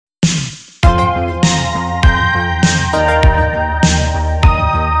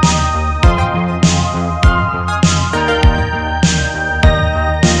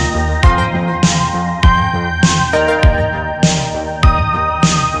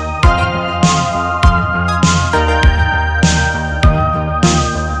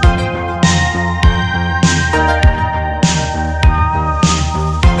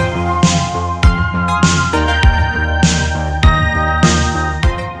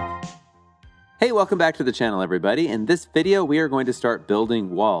Hey, welcome back to the channel, everybody. In this video, we are going to start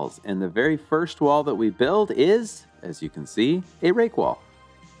building walls. And the very first wall that we build is, as you can see, a rake wall.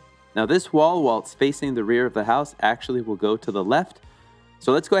 Now this wall, while it's facing the rear of the house, actually will go to the left.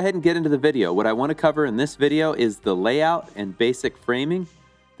 So let's go ahead and get into the video. What I want to cover in this video is the layout and basic framing.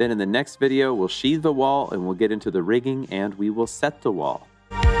 Then in the next video, we'll sheathe the wall and we'll get into the rigging and we will set the wall.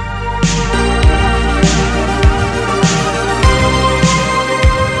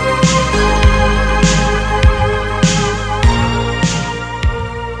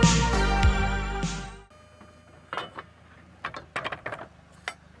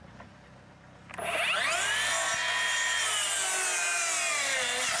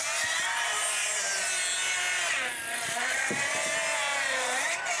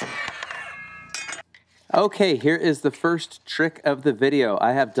 Okay, here is the first trick of the video.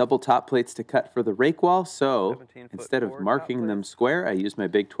 I have double top plates to cut for the rake wall, so instead of marking them square, I use my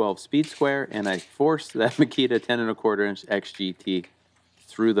big 12 speed square and I force that Makita 10¼ inch XGT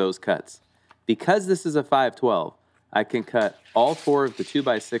through those cuts. Because this is a 512, I can cut all 4 of the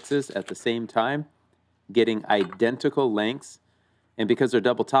 2x6s at the same time, getting identical lengths. And because they're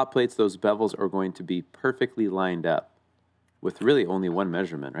double top plates, those bevels are going to be perfectly lined up with really only one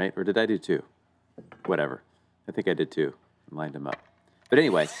measurement, right? Or did I do 2? Whatever. I think I did 2 and lined them up. But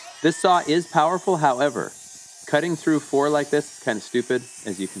anyway, this saw is powerful. However, cutting through 4 like this is kind of stupid,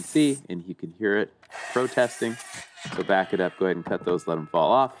 as you can see, and you can hear it protesting. So back it up, go ahead and cut those, let them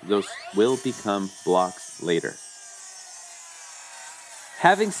fall off. Those will become blocks later.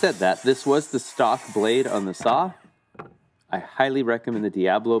 Having said that, this was the stock blade on the saw. I highly recommend the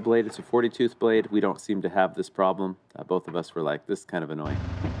Diablo blade. It's a 40-tooth blade. We don't seem to have this problem. Both of us were like, this is kind of annoying.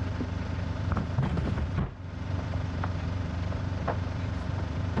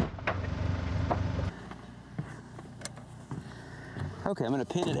 Okay, I'm going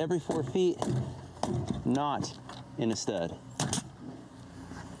to pin it every 4 feet, not in a stud.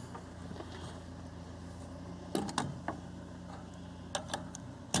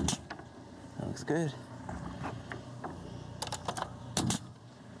 That looks good.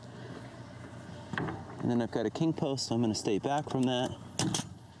 And then I've got a king post, so I'm going to stay back from that.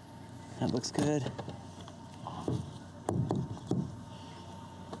 That looks good.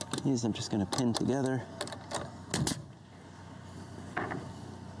 These I'm just going to pin together.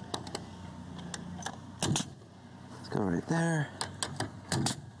 Go right there.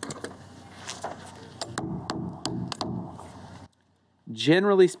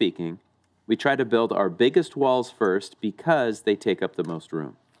 Generally speaking, we try to build our biggest walls first because they take up the most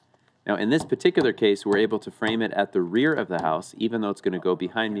room. Now, in this particular case, we're able to frame it at the rear of the house, even though it's going to go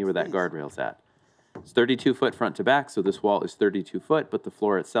behind me where that guardrail's at. It's 32 foot front to back, so this wall is 32 foot, but the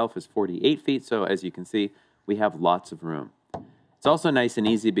floor itself is 48 feet, so as you can see, we have lots of room. It's also nice and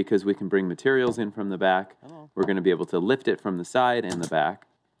easy because we can bring materials in from the back. We're going to be able to lift it from the side and the back.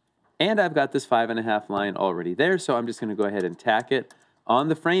 And I've got this 5.5 line already there, so I'm just going to go ahead and tack it on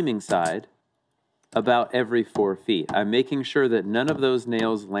the framing side about every 4 feet. I'm making sure that none of those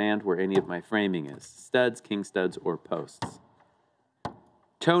nails land where any of my framing is. Studs, king studs, or posts.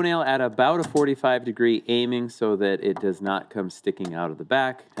 Toenail at about a 45-degree aiming so that it does not come sticking out of the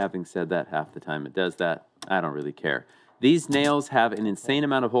back. Having said that, half the time it does that. I don't really care. These nails have an insane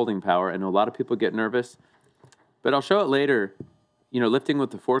amount of holding power. I know a lot of people get nervous, but I'll show it later. You know, lifting with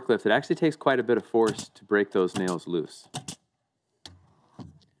the forklift, it actually takes quite a bit of force to break those nails loose.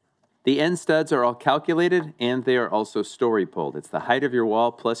 The end studs are all calculated, and they are also story pulled. It's the height of your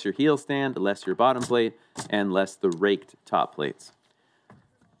wall plus your heel stand, less your bottom plate, and less the raked top plates.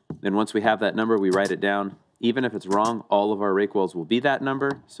 Then once we have that number, we write it down. Even if it's wrong, all of our rake walls will be that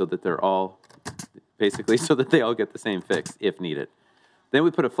number so that they're all... basically so that they all get the same fix if needed. Then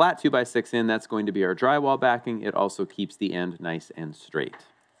we put a flat 2x6 in. That's going to be our drywall backing. It also keeps the end nice and straight.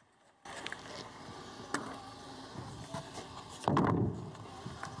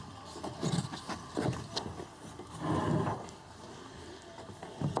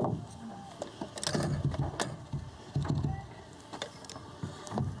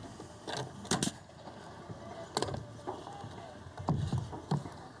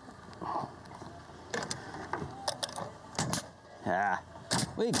 Ah,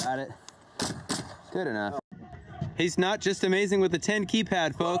 we got it. Good enough. He's not just amazing with the 10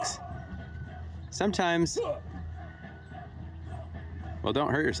 keypad, folks. Sometimes... Well,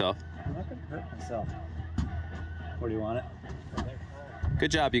 don't hurt yourself. I'm not gonna hurt myself. Where do you want it?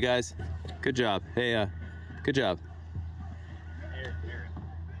 Good job, you guys. Good job. Hey, good job. Here.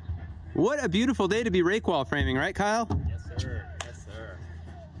 What a beautiful day to be rake wall framing, right, Kyle? Yes, sir. Yes, sir.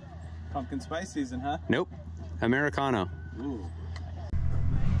 Pumpkin spice season, huh? Nope. Americano. Ooh.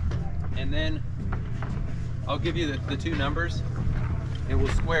 And then I'll give you the two numbers and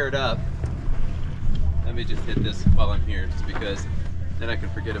we'll square it up. Let me just hit this while I'm here, just because then I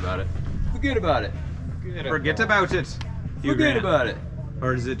can forget about it. Forget about it. Forget about it. Forget about it.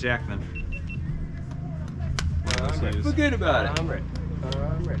 Or is it Jackman? Forget about it.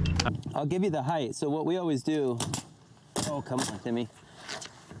 I'll give you the height. So what we always do, oh, come on, Timmy.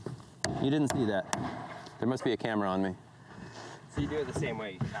 You didn't see that. There must be a camera on me. So you do it the same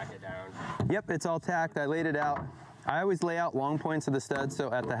way, you tack it down. Yep, it's all tacked. I laid it out. I always lay out long points of the stud,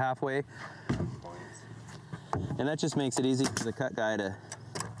 so at the halfway. And that just makes it easy for the cut guy to,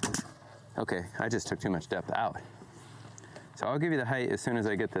 okay, I just took too much depth out. So I'll give you the height as soon as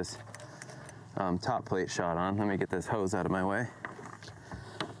I get this top plate shot on. Let me get this hose out of my way.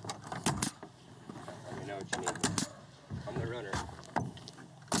 Let me know what you need. I'm the runner.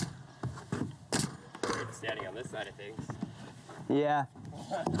 You're standing on this side of things. Yeah,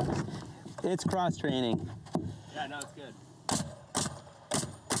 it's cross training. Yeah, no, it's good.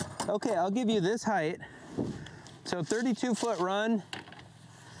 Okay, I'll give you this height. So 32-foot run,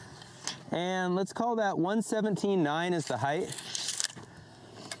 and let's call that 117.9 is the height.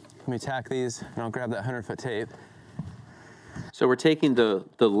 Let me tack these, and I'll grab that 100-foot tape. So we're taking the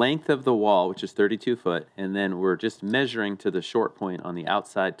length of the wall, which is 32 foot, and then we're just measuring to the short point on the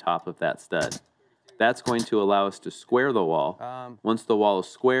outside top of that stud. That's going to allow us to square the wall. Once the wall is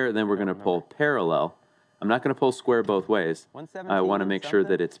square, then we're going to pull parallel. I'm not going to pull square both ways. I want to make sure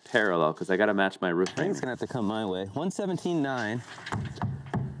that it's parallel because I got to match my roof. I think it's going to have to come my way. 117.9.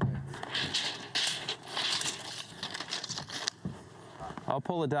 I'll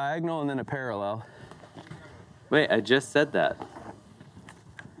pull a diagonal and then a parallel. Wait, I just said that.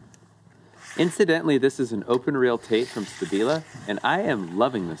 Incidentally, this is an open reel tape from Stabila, and I am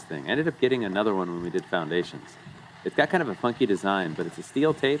loving this thing. I ended up getting another one when we did foundations. It's got kind of a funky design, but it's a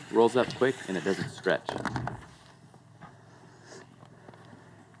steel tape, rolls up quick, and it doesn't stretch.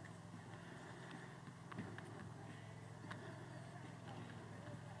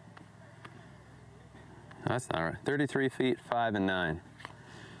 That's not right. 33 feet, 5 and 9.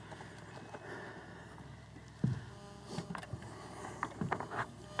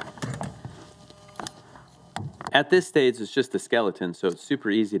 At this stage, it's just a skeleton, so it's super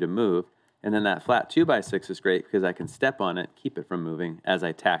easy to move. And then that flat 2x6 is great because I can step on it, keep it from moving as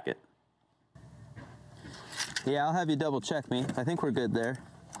I tack it. Yeah, I'll have you double check me. I think we're good there.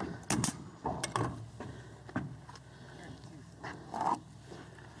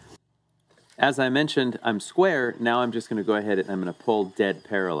 As I mentioned, I'm square. Now I'm just going to go ahead and I'm going to pull dead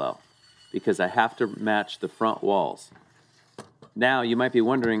parallel because I have to match the front walls. Now, you might be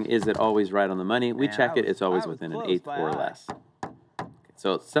wondering, is it always right on the money? We check it. It's always within an eighth or less.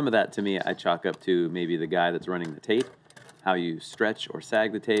 So some of that, to me, I chalk up to maybe the guy that's running the tape, how you stretch or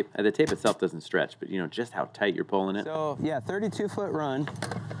sag the tape. The tape itself doesn't stretch, but, you know, just how tight you're pulling it. So, yeah, 32-foot run,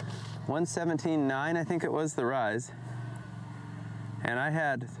 117.9, I think it was the rise. And I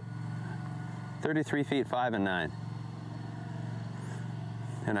had 33 feet, 5 and 9.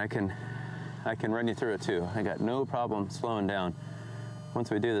 And I can run you through it, too. I got no problem slowing down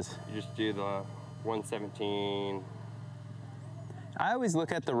once we do this. You just do the 117. I always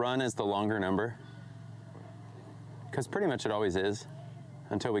look at the run as the longer number, because pretty much it always is,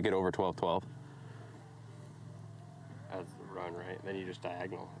 until we get over 1212. That's the run, right? Then you just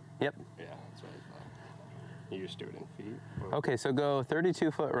diagonal. Yep. Yeah, that's what I thought. You just do it in feet. Okay, so go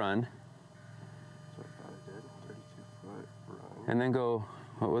 32-foot run. That's what I thought I did. 32-foot run. And then go,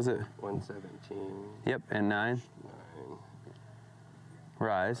 what was it? 117. Yep, and 9. 9.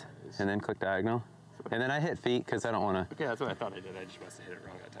 Rise, and then click diagonal. And then I hit feet because I don't want to. Okay, that's what I thought I did. I just must have hit it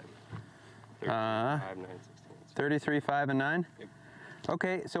wrong that time. 35, 9, 16. 33, 5, and 9? Yep.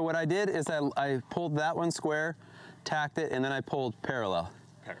 Okay, so what I did is I pulled that one square, tacked it, and then I pulled parallel.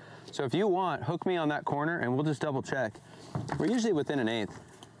 So if you want, hook me on that corner and we'll just double check. We're usually within an eighth.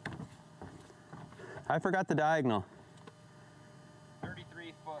 I forgot the diagonal.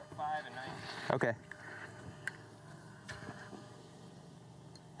 33 foot 5 and 9. Okay.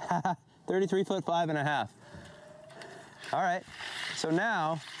 33 foot 5 and a half. All right, so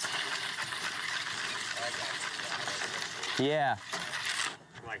now, yeah,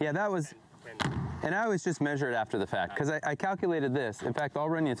 that was, and I always just measure it after the fact because I calculated this. In fact, I'll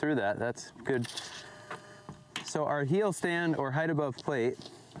run you through that. That's good. So our heel stand or height above plate,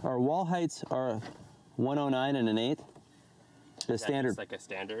 our wall heights are 109 and an eighth. The standard. It's like a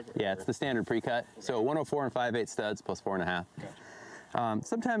standard? Yeah, it's the standard pre-cut. Okay. So 104 and 5/8 studs plus 4.5. Gotcha.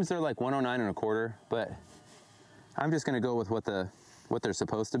 Sometimes they're like 109 and a quarter, but I'm just going to go with what they're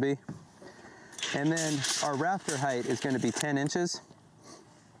supposed to be. And then our rafter height is going to be 10 inches.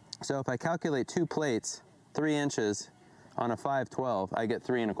 So if I calculate 2 plates, 3 inches on a 5/12, I get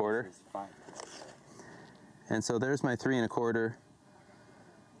 3 1/4. And so there's my 3 1/4.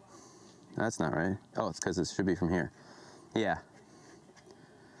 That's not right. Oh, it's because it should be from here. Yeah.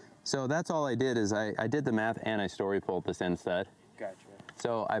 So that's all I did is I did the math and I story pulled this end stud. Gotcha.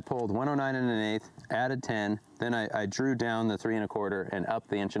 So I pulled 109 1/8, added 10, then I drew down the 3 1/4 and up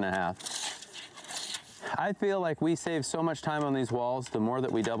the 1.5 inches. I feel like we save so much time on these walls. The more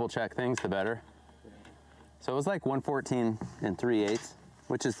that we double check things, the better. So it was like 114 3/8,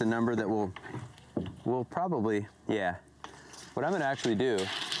 which is the number that we'll probably, yeah. What I'm gonna actually do,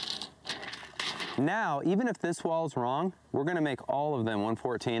 now, even if this wall's wrong, we're gonna make all of them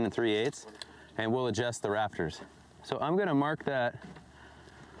 114 3/8, and we'll adjust the rafters. So I'm gonna mark that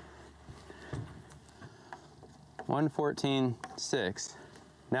 114.6.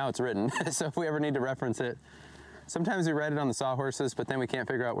 Now it's written, so if we ever need to reference it, sometimes we write it on the sawhorses, but then we can't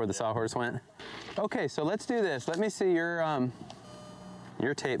figure out where the sawhorse went. Okay, so let's do this. Let me see your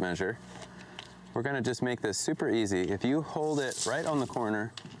tape measure. We're gonna just make this super easy. If you hold it right on the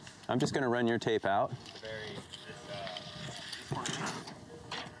corner, I'm just gonna run your tape out.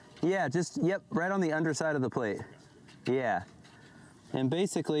 Yeah, just, yep, right on the underside of the plate. Yeah. And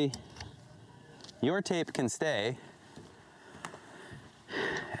basically, your tape can stay,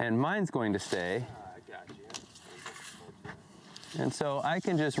 and mine's going to stay. I got you. And so I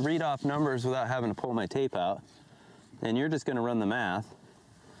can just read off numbers without having to pull my tape out, and you're just gonna run the math.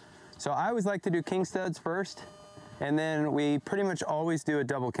 So I always like to do king studs first, and then we pretty much always do a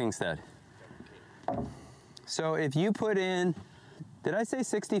double king stud. So if you put in, did I say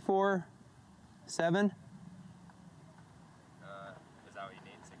 64, 7? Is that what you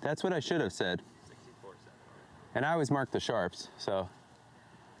need? That's what I should have said. 64, 7. And I always mark the sharps, so.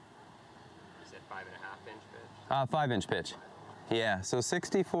 You said 5.5 inch pitch? 5-inch pitch. Yeah, so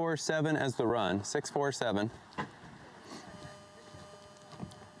 64, 7 as the run, 6, 4, 7.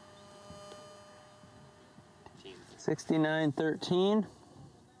 Teens. 69, 13.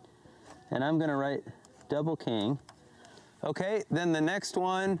 And I'm gonna write double king. Okay, then the next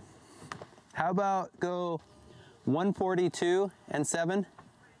one, how about go 142 and 7?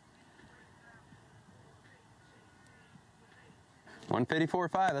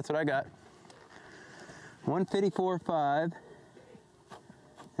 154.5, that's what I got. 154.5,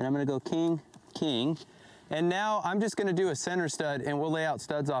 and I'm gonna go king, king. And now I'm just gonna do a center stud and we'll lay out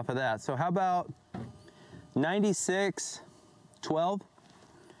studs off of that. So how about 96, 12?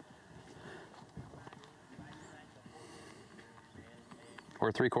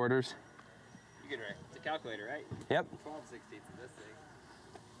 Or 3/4? You can write. It's a calculator, right? Yep. 12/16 of this thing.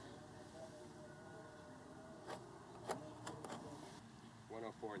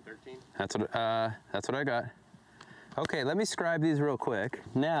 104 and 13. That's what I got. Okay, let me scribe these real quick.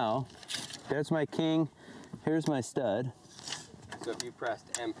 Now, there's my king, here's my stud. So if you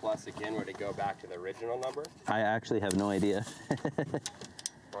pressed M plus again, would it go back to the original number? I actually have no idea. I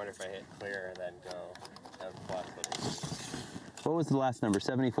wonder if I hit clear and then go M plus. What was the last number,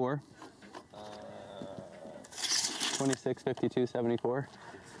 74? 26, 52, 74?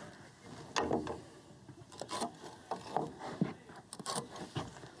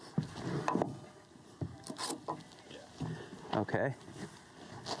 Okay.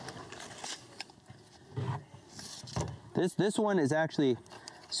 This one is actually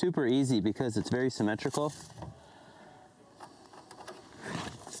super easy because it's very symmetrical.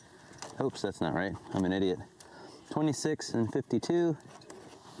 Oops, that's not right. I'm an idiot. 26 and 52,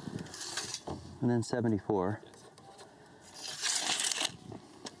 and then 74.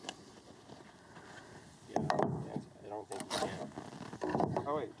 Yeah, I don't think you can.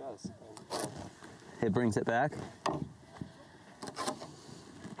 Oh wait, it does. It brings it back.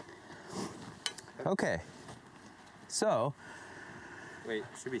 Okay, so. Wait, it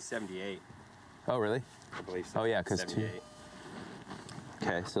should be 78. Oh, really? I believe so. Oh, yeah, because 78.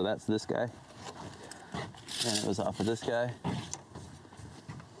 Okay, so that's this guy. And it was off of this guy.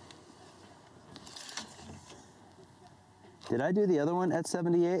 Did I do the other one at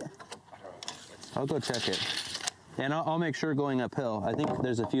 78? I'll go check it. And I'll make sure going uphill. I think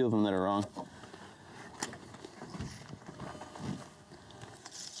there's a few of them that are wrong.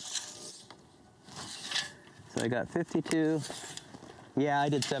 So I got 52. Yeah, I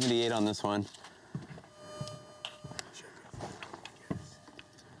did 78 on this one.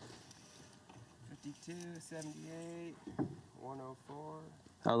 78, 104.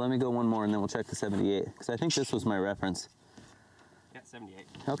 Oh, let me go one more and then we'll check the 78, because I think this was my reference. Yeah, 78.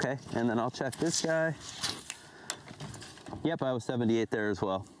 Okay, and then I'll check this guy. Yep, I was 78 there as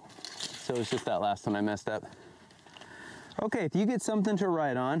well. So it's just that last one I messed up. Okay, if you get something to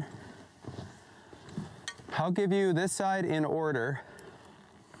write on, I'll give you this side in order.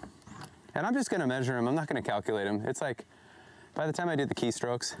 And I'm just gonna measure them. I'm not gonna calculate them. It's like, by the time I do the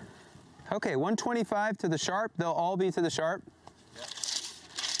keystrokes. Okay, 125 to the sharp. They'll all be to the sharp.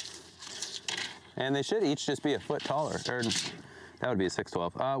 And they should each just be a foot taller. Or that would be a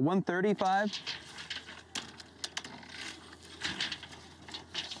 612. 135.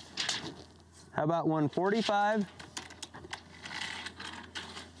 How about 145?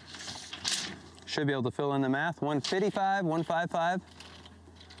 Should be able to fill in the math. 155, 155.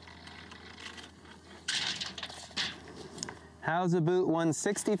 How's about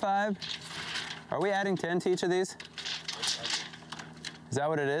 165? Are we adding 10 to each of these? Is that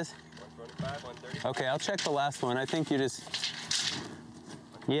what it is? 125, 130. Okay, I'll check the last one. I think you just,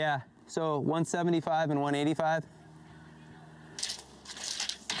 yeah. So 175 and 185.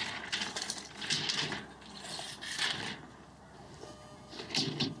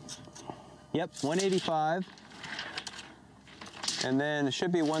 Yep, 185. And then it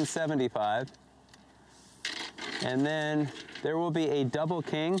should be 175. And then there will be a double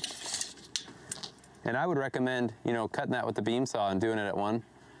king. And I would recommend, you know, cutting that with the beam saw and doing it at one.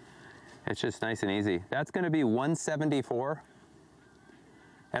 It's just nice and easy. That's gonna be 174.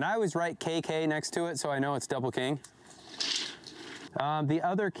 And I always write KK next to it so I know it's double king. The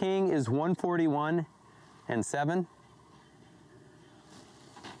other king is 141 and 7.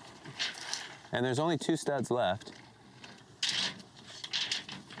 And there's only 2 studs left.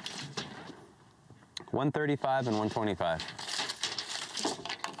 135 and 125.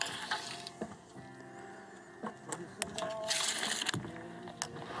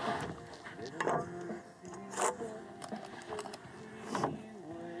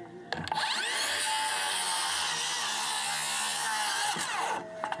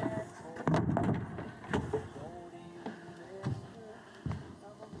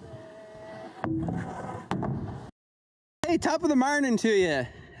 Hey, top of the morning to you,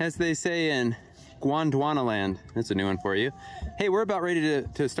 as they say in Gondwana land. That's a new one for you. Hey, we're about ready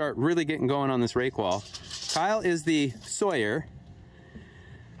to start really getting going on this rake wall. Kyle is the sawyer.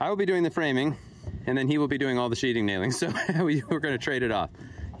 I will be doing the framing, and then he will be doing all the sheeting nailing. So we're gonna trade it off.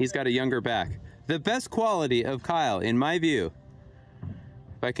 He's got a younger back. The best quality of Kyle, in my view,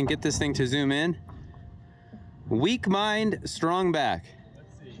 if I can get this thing to zoom in, weak mind, strong back.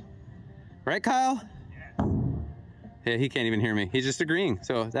 Let's see. Right, Kyle? Yeah, he can't even hear me. He's just agreeing.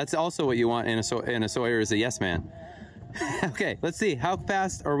 So that's also what you want in a sawyer, is a yes man. Okay, let's see. How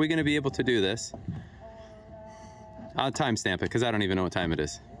fast are we going to be able to do this? I'll timestamp it because I don't even know what time it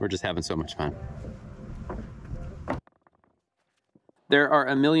is. We're just having so much fun. There are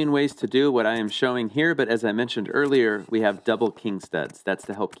a million ways to do what I am showing here, but as I mentioned earlier, we have double king studs. That's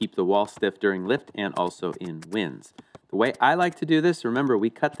to help keep the wall stiff during lift and also in winds. The way I like to do this, remember,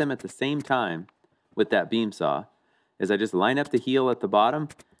 we cut them at the same time with that beam saw, is I just line up the heel at the bottom.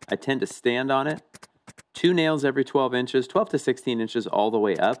 I tend to stand on it, 2 nails every 12 inches, 12 to 16 inches all the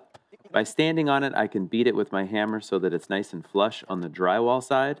way up. By standing on it, I can beat it with my hammer so that it's nice and flush on the drywall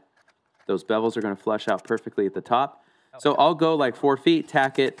side. Those bevels are going to flush out perfectly at the top. So I'll go like 4 feet,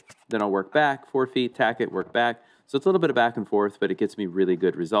 tack it, then I'll work back, 4 feet, tack it, work back. So it's a little bit of back and forth, but it gets me really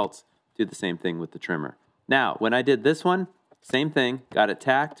good results. Do the same thing with the trimmer. Now, when I did this one, same thing, got it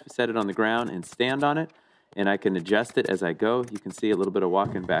tacked, set it on the ground and stand on it. And I can adjust it as I go. You can see a little bit of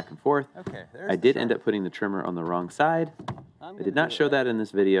walking back and forth. Okay, I did end up putting the trimmer on the wrong side. I did not show that in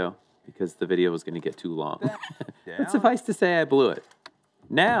this video because the video was going to get too long. But suffice to say, I blew it.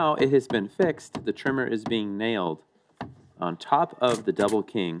 Now it has been fixed. The trimmer is being nailed on top of the double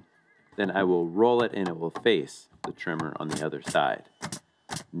king. Then I will roll it and it will face the trimmer on the other side.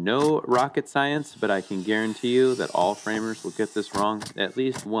 No rocket science, but I can guarantee you that all framers will get this wrong at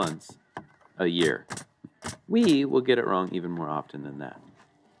least once a year. We will get it wrong even more often than that.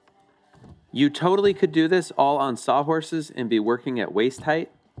 You totally could do this all on sawhorses and be working at waist height.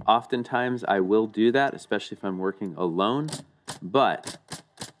 Oftentimes I will do that, especially if I'm working alone. But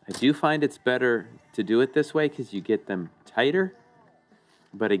I do find it's better to do it this way because you get them tighter.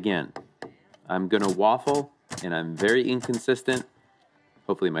 But again, I'm going to waffle and I'm very inconsistent.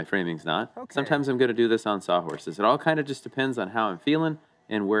 Hopefully my framing's not. Okay. Sometimes I'm going to do this on sawhorses. It all kind of just depends on how I'm feeling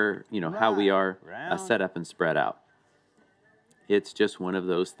and where, you know, how we are set up and spread out. It's just one of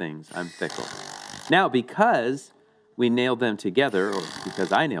those things. I'm fickle. Now, because we nailed them together, or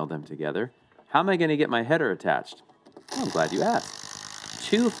because I nailed them together, how am I going to get my header attached? Well, I'm glad you asked.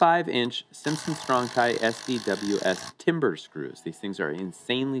 2 5-inch Simpson Strong Tie SDWS timber screws. These things are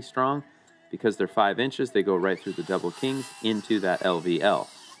insanely strong. Because they're 5 inches, they go right through the double kings into that LVL.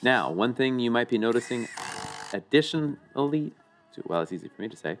 Now, one thing you might be noticing additionally, well, it's easy for me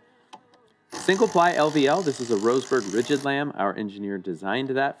to say, single ply LVL. This is a Roseburg rigid lamb. Our engineer designed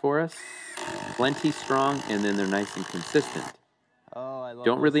that for us. Plenty strong, and then they're nice and consistent. Oh, I love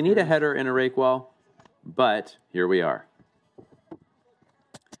Don't really need a header in a rake wall, but here we are.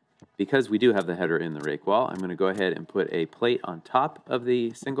 Because we do have the header in the rake wall, I'm going to go ahead and put a plate on top of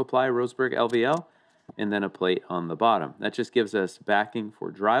the single ply Roseburg LVL and then a plate on the bottom. That just gives us backing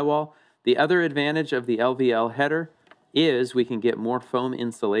for drywall. The other advantage of the LVL header is we can get more foam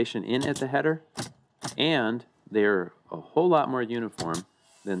insulation in at the header, and they're a whole lot more uniform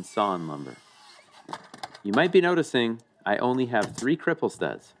than sawn lumber. You might be noticing I only have 3 cripple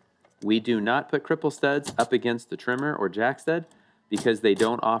studs. We do not put cripple studs up against the trimmer or jack stud because they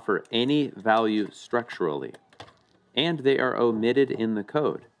don't offer any value structurally, and they are omitted in the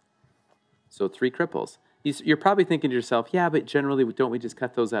code. So 3 cripples. You're probably thinking to yourself, yeah, but generally don't we just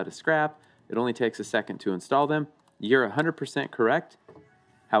cut those out of scrap? It only takes a second to install them. You're 100% correct.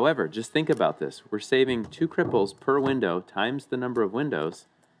 However, just think about this. We're saving 2 cripples per window times the number of windows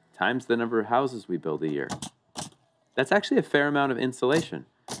times the number of houses we build a year. That's actually a fair amount of insulation.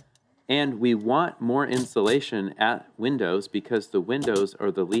 And we want more insulation at windows because the windows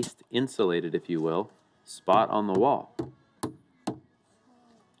are the least insulated, if you will, spot on the wall.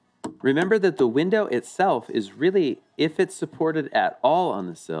 Remember that the window itself is really, if it's supported at all on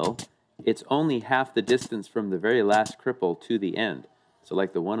the sill, it's only half the distance from the very last cripple to the end. So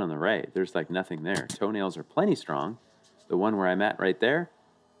like the one on the right, there's like nothing there. Toenails are plenty strong. The one where I'm at right there,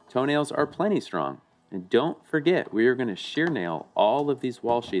 toenails are plenty strong. And don't forget, we are going to shear nail all of these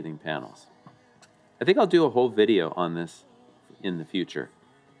wall sheathing panels. I think I'll do a whole video on this in the future.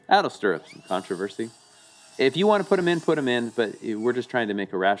 That'll stir up some controversy. If you want to put them in, but we're just trying to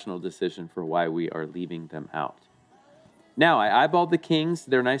make a rational decision for why we are leaving them out. Now, I eyeballed the kings.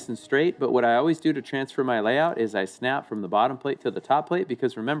 They're nice and straight, but what I always do to transfer my layout is I snap from the bottom plate to the top plate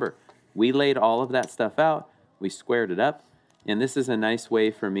because remember, we laid all of that stuff out, we squared it up, and this is a nice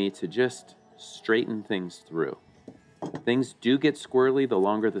way for me to just straighten things through. Things do get squirrely the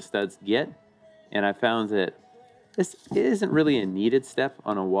longer the studs get, and I found that this isn't really a needed step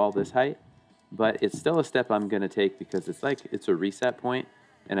on a wall this height, but it's still a step I'm going to take because it's a reset point,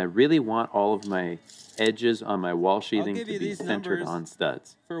 and I really want all of my edges on my wall sheathing to be centered on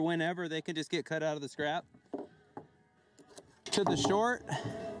studs. For whenever they can just get cut out of the scrap. To the short,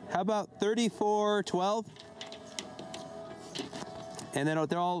 how about 34/12? And then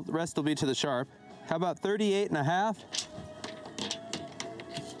the rest will be to the sharp. How about 38.5?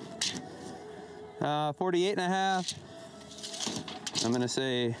 48.5. I'm gonna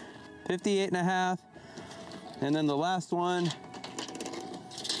say 58.5. And then the last one,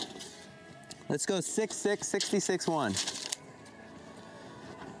 let's go 66, 66.1.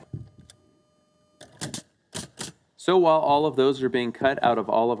 So while all of those are being cut out of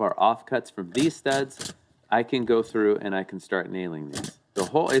all of our offcuts from these studs, I can go through and I can start nailing these.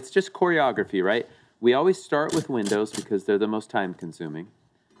 It's just choreography, right? We always start with windows because they're the most time consuming.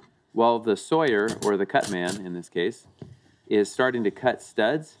 While the sawyer, or the cut man in this case, is starting to cut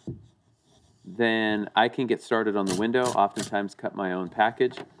studs, then I can get started on the window, oftentimes cut my own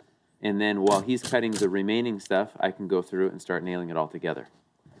package, and then while he's cutting the remaining stuff, I can go through and start nailing it all together.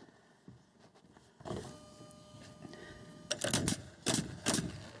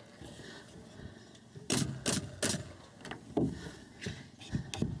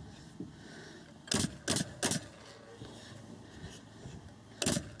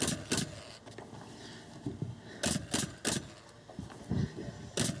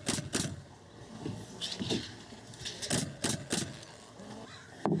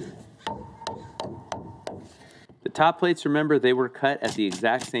 Top plates, remember, they were cut at the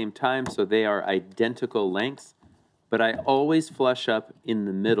exact same time, so they are identical lengths, but I always flush up in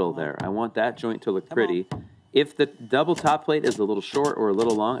the middle there. I want that joint to look pretty. If the double top plate is a little short or a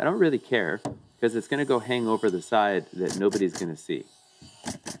little long, I don't really care, because it's going to go hang over the side that nobody's going to see.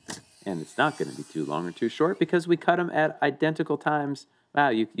 And it's not going to be too long or too short, because we cut them at identical times. Wow,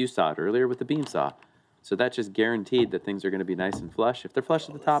 you saw it earlier with the beam saw. So that's just guaranteed that things are going to be nice and flush. If they're flush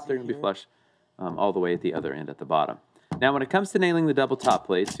at the top, they're going to be flush all the way at the other end at the bottom. Now when it comes to nailing the double top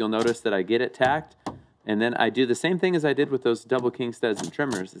plates, you'll notice that I get it tacked, and then I do the same thing as I did with those double king studs and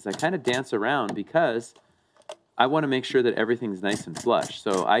trimmers, is I kind of dance around because I want to make sure that everything's nice and flush.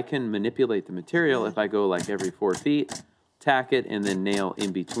 So I can manipulate the material if I go like every 4 feet, tack it, and then nail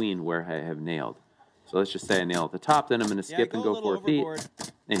in between where I have nailed. So let's just say I nail at the top, then I'm going to skip and go 4 feet.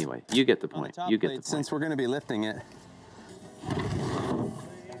 Anyway, you get the point. You get the point. Since we're going to be lifting it.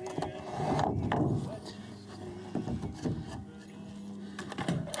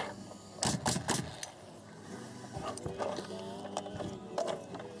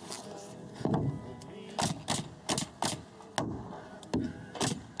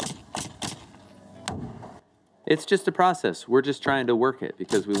 It's just a process. We're just trying to work it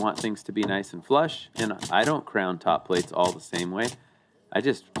because we want things to be nice and flush. And I don't crown top plates all the same way. I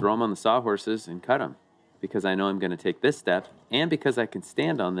just throw them on the sawhorses and cut them because I know I'm going to take this step and because I can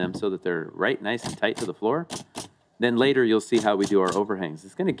stand on them so that they're right nice and tight to the floor. Then later you'll see how we do our overhangs.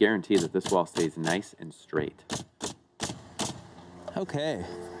 It's going to guarantee that this wall stays nice and straight. Okay.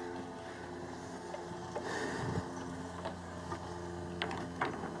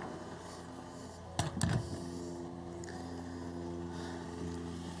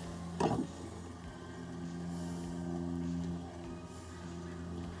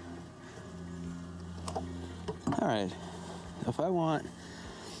 All right, if I want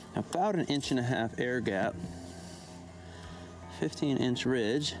about 1.5 inch air gap, 15-inch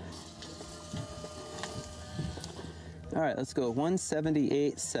ridge. All right, let's go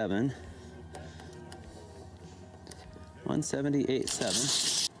 178.7.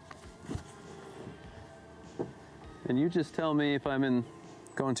 178.7. And you just tell me if I'm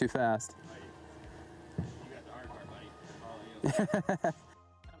going too fast. You got the hard part, buddy. All you.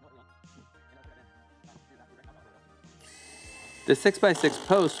 The 6x6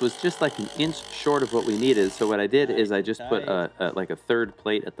 post was just like 1 inch short of what we needed. So what I did is I just put like a third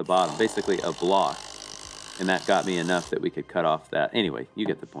plate at the bottom, basically a block. And that got me enough that we could cut off that. Anyway, you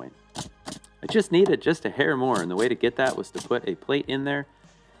get the point. I just needed just a hair more. And the way to get that was to put a plate in there.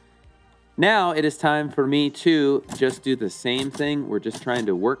 Now it is time for me to just do the same thing. We're just trying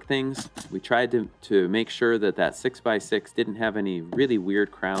to work things. We tried to make sure that that 6x6 didn't have any really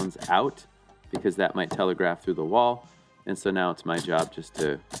weird crowns out because that might telegraph through the wall. And so now it's my job just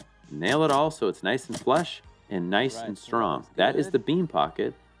to nail it all so it's nice and flush and nice and strong. That is the beam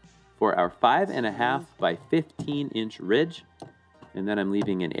pocket for our 5.5 by 15-inch ridge. And then I'm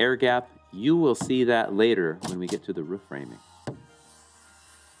leaving an air gap. You will see that later when we get to the roof framing.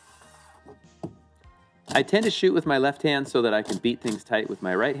 I tend to shoot with my left hand so that I can beat things tight with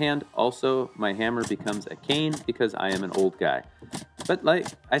my right hand. Also, my hammer becomes a cane because I am an old guy. But like,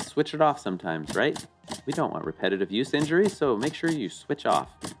 I switch it off sometimes, right? We don't want repetitive use injuries, so make sure you switch off.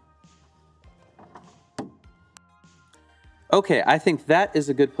 Okay, I think that is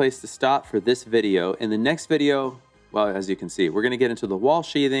a good place to stop for this video. In the next video, well, as you can see, we're gonna get into the wall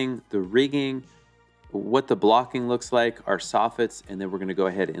sheathing, the rigging, what the blocking looks like, our soffits, and then we're gonna go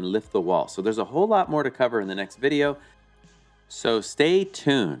ahead and lift the wall. So there's a whole lot more to cover in the next video. So stay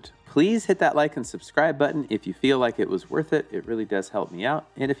tuned. Please hit that like and subscribe button if you feel like it was worth it. It really does help me out.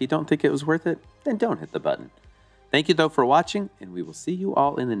 And if you don't think it was worth it, then don't hit the button. Thank you though for watching, and we will see you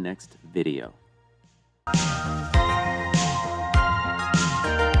all in the next video.